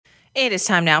It is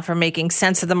time now for Making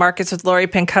Sense of the Markets with Lori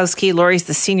Pinkowski. Lori's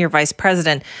the Senior Vice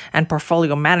President and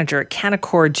Portfolio Manager at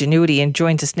Canaccord Genuity and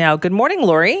joins us now. Good morning,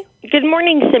 Lori. Good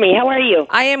morning, Simi. How are you?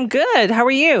 I am good. How are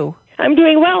you? I'm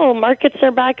doing well. Markets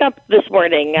are back up this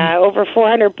morning, over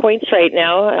 400 points right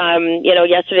now.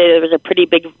 Yesterday there was a pretty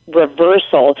big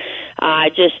reversal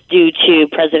just due to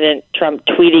President Trump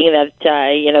tweeting that,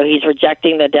 he's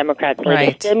rejecting the Democrats'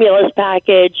 latest stimulus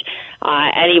package.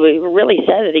 And he really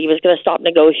said that he was going to stop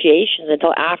negotiations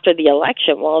until after the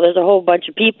election. Well, there's a whole bunch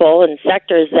of people and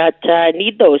sectors that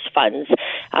need those funds.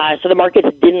 So the markets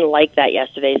didn't like that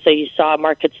yesterday. So you saw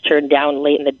markets turn down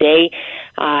late in the day.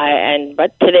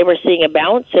 But today we're seeing a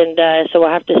bounce, and so we'll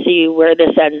have to see where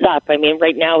this ends up. I mean,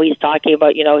 right now he's talking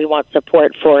about, he wants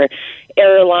support for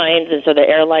airlines, and so the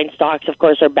airline stocks, of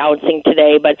course, are bouncing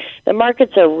today. But the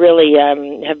markets are really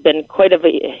have been quite a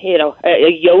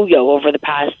yo-yo over the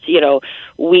past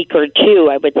week or two.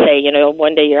 I would say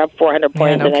one day you're up 400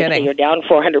 points, and the next day you're down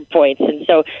 400 points. And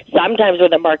so sometimes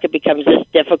when the market becomes this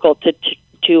difficult to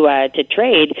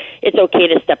trade, it's okay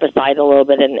to step aside a little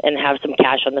bit and have some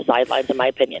cash on the sidelines, in my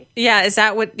opinion. Yeah, is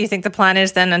that what you think the plan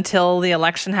is then until the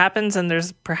election happens and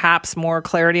there's perhaps more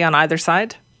clarity on either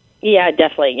side? Yeah,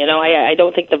 definitely. I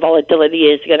don't think the volatility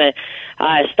is going to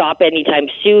stop anytime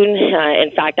soon.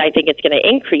 In fact, I think it's going to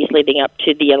increase leading up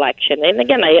to the election. And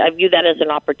again, I view that as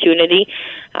an opportunity,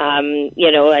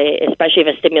 especially if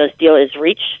a stimulus deal is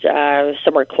reached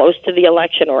somewhere close to the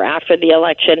election or after the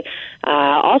election.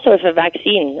 Also, if a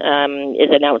vaccine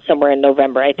is announced somewhere in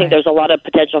November, I think there's a lot of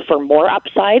potential for more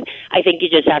upside. I think you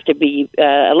just have to be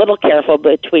a little careful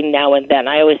between now and then.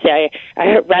 I always say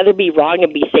I'd rather be wrong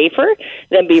and be safer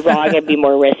than be wrong and be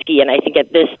more risky. And I think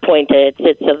at this point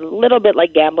it's a little bit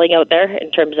like gambling out there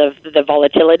in terms of the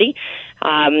volatility.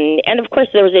 And of course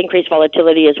there was increased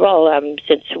volatility as well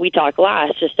since we talked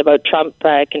last just about Trump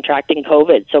contracting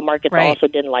COVID. So markets also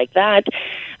didn't like that,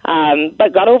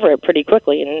 but got over it pretty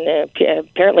quickly, and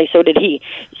apparently so did he.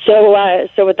 So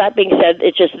with that being said,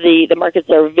 it's just the markets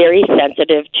are very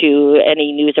sensitive to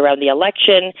any news around the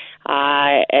election,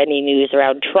 any news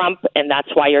around Trump, and that's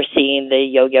why you're seeing the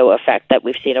yo-yo effect that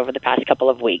we've seen over the past couple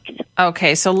of weeks.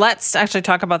 Okay, so let's actually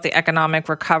talk about the economic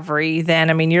recovery then.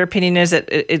 I mean, your opinion is that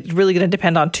it's really going to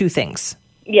depend on two things.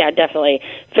 Yeah, definitely.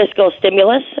 Fiscal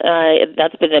stimulus,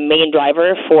 that's been the main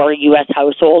driver for U.S.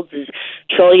 households.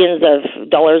 Trillions of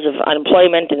dollars of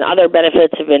unemployment and other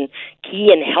benefits have been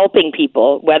key in helping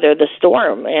people weather the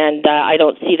storm. And I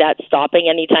don't see that stopping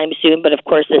anytime soon. But, of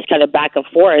course, this kind of back and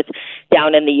forth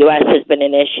down in the U.S. has been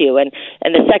an issue. And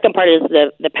the second part is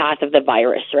the path of the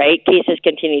virus, right? Cases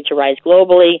continue to rise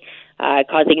globally,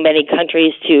 causing many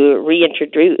countries to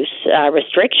reintroduce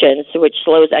restrictions, which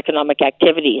slows economic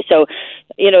activity. So,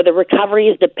 the recovery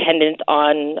is dependent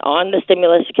on the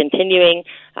stimulus continuing,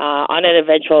 on an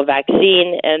eventual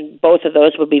vaccine, and both of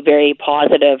those would be very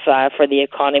positive for the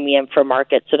economy and for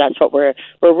markets. So that's what we're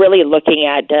really looking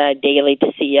at daily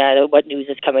to see what news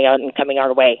is coming out and coming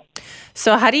our way.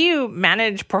 So how do you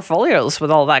manage portfolios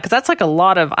with all that? Because that's like a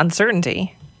lot of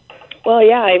uncertainty. Well,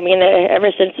 yeah, I mean, ever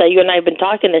since you and I have been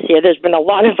talking this year, there's been a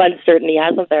lot of uncertainty,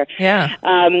 hasn't there? Yeah.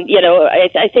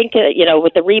 I think,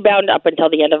 with the rebound up until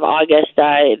the end of August,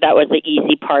 that was the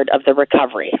easy part of the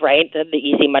recovery, right? The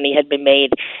easy money had been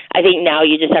made. I think now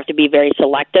you just have to be very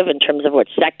selective in terms of which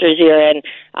sectors you're in.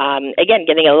 Again,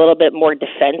 getting a little bit more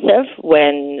defensive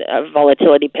when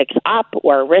volatility picks up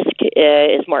or risk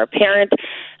is more apparent.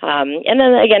 And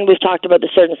then, again, we've talked about the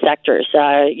certain sectors,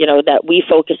 that we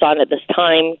focus on at this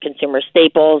time, consumer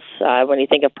staples. When you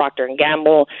think of Procter &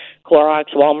 Gamble,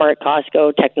 Clorox, Walmart,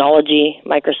 Costco, technology,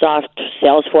 Microsoft,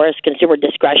 Salesforce, consumer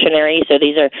discretionary. So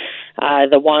these are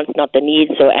the wants, not the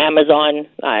needs. So Amazon,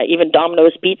 even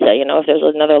Domino's Pizza, if there's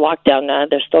another lockdown,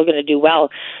 they're still going to do well.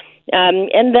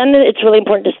 And then it's really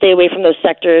important to stay away from those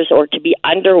sectors or to be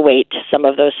underweight some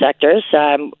of those sectors.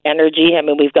 Energy, I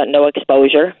mean, we've got no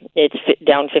exposure. It's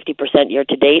down 50% year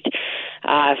to date.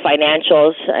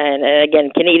 Financials, and again,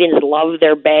 Canadians love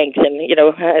their banks. And,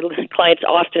 clients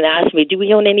often ask me, do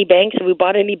we own any banks? Have we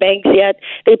bought any banks yet?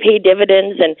 They pay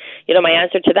dividends. And, my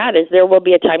answer to that is there will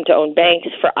be a time to own banks.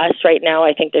 For us right now,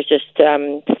 I think there's just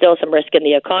still some risk in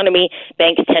the economy.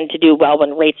 Banks tend to do well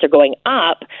when rates are going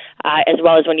up, as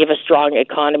well as when you have a strong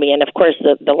economy. And of course,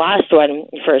 the last one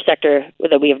for a sector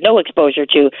that we have no exposure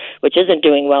to, which isn't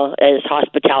doing well, is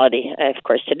hospitality. Of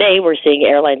course, today we're seeing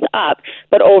airlines up,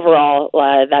 but overall,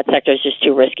 that sector is just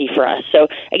too risky for us. So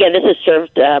again, this has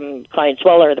served clients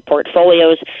well, or the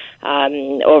portfolios.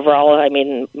 Overall, I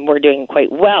mean, we're doing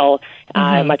quite well,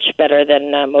 much better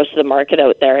than most of the market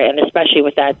out there, and especially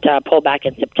with that pullback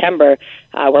in September,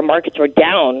 where markets were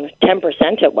down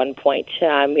 10% at one point.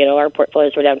 Our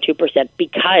portfolios were down 2%. 2%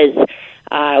 because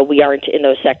we aren't in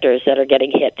those sectors that are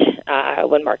getting hit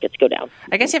when markets go down.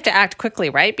 I guess you have to act quickly,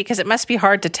 right? Because it must be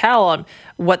hard to tell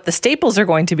what the staples are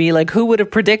going to be. Like, who would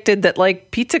have predicted that, like,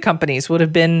 pizza companies would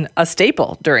have been a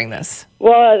staple during this?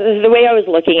 Well, the way I was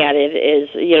looking at it is,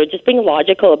 just being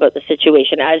logical about the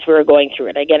situation as we were going through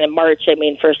it. Again, in March,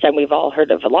 first time we've all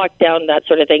heard of a lockdown, that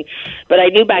sort of thing. But I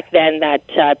knew back then that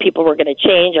people were going to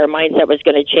change, our mindset was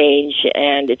going to change,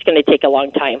 and it's going to take a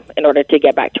long time in order to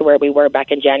get back to where we were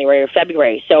back in January or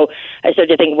February. So I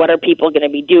started to think, what are people going to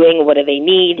be doing? What do they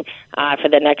need for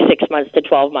the next 6 months to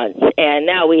 12 months? And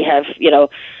now we have, we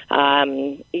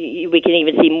can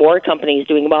even see more companies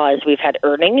doing well as we've had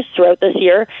earnings throughout this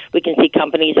year. We can see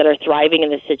companies that are thriving in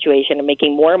this situation and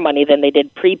making more money than they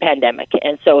did pre-pandemic.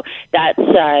 And so that's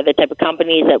the type of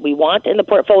companies that we want in the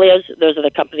portfolios. Those are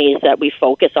the companies that we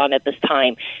focus on at this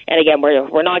time. And again,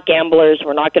 we're not gamblers.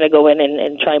 We're not going to go in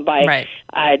and try and buy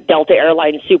Delta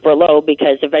Airlines super low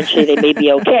because eventually they may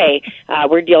be okay.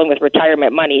 We're dealing with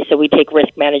retirement money, so we take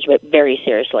risk management very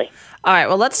seriously. All right,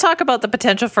 well, let's talk about the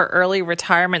potential for early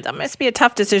retirement. That must be a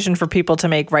tough decision for people to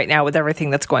make right now with everything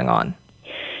that's going on.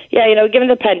 Yeah, given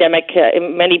the pandemic,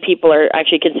 many people are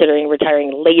actually considering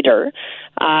retiring later.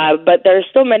 But there are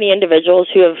still many individuals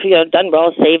who have, done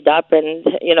well, saved up, and,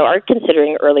 are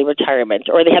considering early retirement,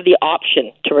 or they have the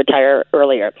option to retire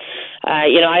earlier.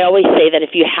 I always say that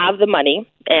if you have the money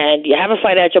and you have a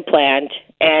financial plan,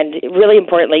 and really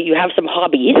importantly, you have some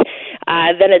hobbies,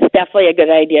 then it's definitely a good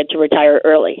idea to retire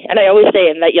early. And I always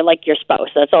say that you like your spouse.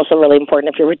 That's also really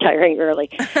important if you're retiring early.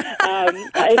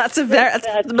 Not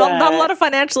a lot of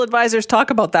financial advisors talk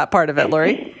about that part of it,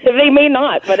 Lori. They may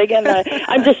not, but again,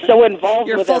 I'm just so involved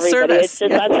with everybody. Service. It's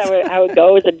just, that's how it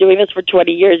goes. And doing this for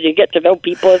 20 years, you get to know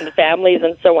people and the families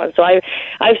and so on. So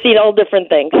I've seen all different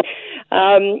things.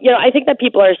 I think that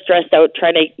people are stressed out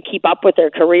trying to keep up with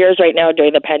their careers right now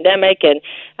during the pandemic, and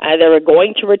they're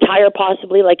going to retire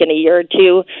possibly like in a year or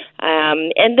two,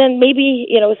 and then maybe,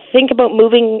 think about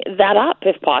moving that up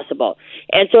if possible.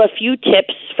 And so a few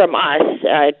tips from us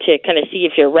to kind of see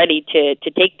if you're ready to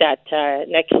take that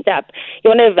next step. You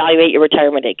want to evaluate your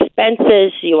retirement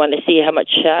expenses. You want to see how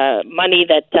much money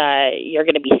that you're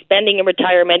going to be spending in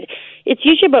retirement. It's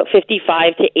usually about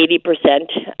 55 to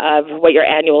 80% of what your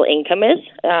annual income is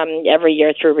every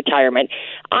year through retirement.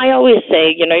 I always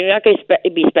say, you're not going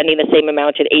to be spending the same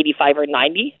amount at 85 or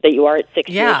 90 that you are at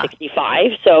 60 or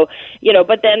 65. So,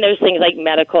 but then there's things like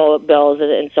medical bills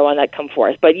and so on that come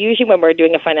forth. But usually when we're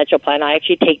doing a financial plan, I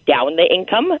actually take down the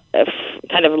income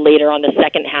kind of later on the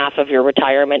second half of your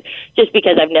retirement, just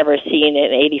because I've never seen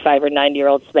an 85 or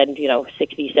 90-year-old spend,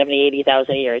 60, 70,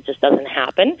 80,000 a year. It just doesn't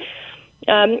happen.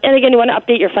 And again, you want to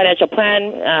update your financial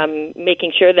plan,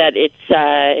 making sure that it's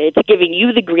giving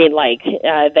you the green light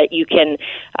that you can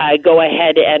go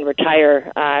ahead and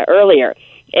retire earlier.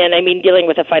 And dealing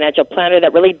with a financial planner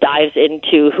that really dives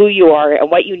into who you are and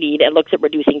what you need and looks at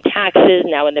reducing taxes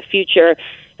now in the future.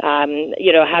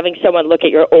 Having someone look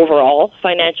at your overall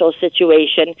financial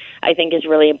situation, I think is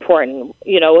really important.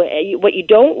 What you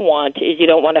don't want is you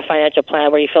don't want a financial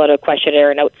plan where you fill out a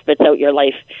questionnaire and out spits out your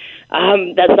life.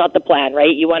 That's not the plan,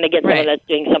 right? You want to get someone that's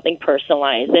doing something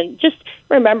personalized. And just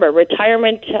remember,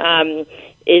 retirement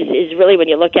is really, when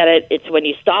you look at it, it's when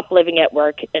you stop living at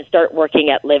work and start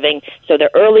working at living. So the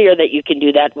earlier that you can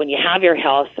do that, when you have your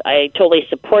health, I totally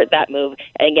support that move.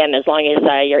 And again, as long as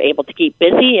you're able to keep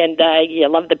busy and you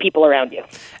love the people around you.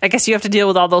 I guess you have to deal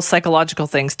with all those psychological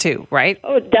things too, right?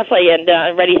 Oh, definitely. And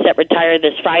Ready, Set, Retire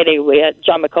this Friday,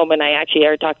 John McComb and I actually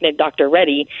are talking to Dr.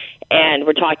 Reddy, and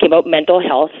we're talking about mental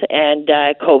health and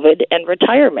COVID and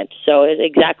retirement. So it's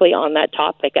exactly on that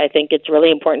topic. I think it's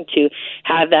really important to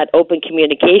have that open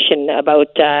communication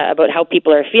about how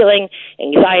people are feeling,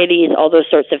 anxieties, all those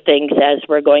sorts of things as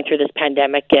we're going through this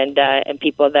pandemic, and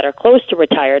people that are close to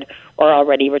retired or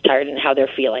already retired and how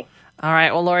they're feeling. All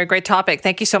right. Well, Lori, great topic.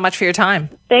 Thank you so much for your time.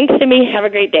 Thanks, Simi. Have a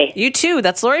great day. You too.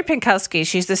 That's Lori Pinkowski.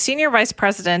 She's the Senior Vice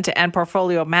President and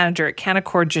Portfolio Manager at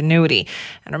Canaccord Genuity.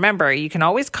 And remember, you can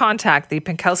always contact the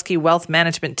Pinkowski Wealth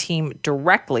Management team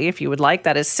directly if you would like.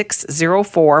 That is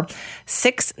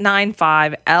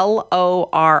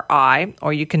 604-695-LORI,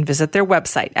 or you can visit their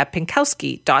website at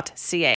pinkowski.ca.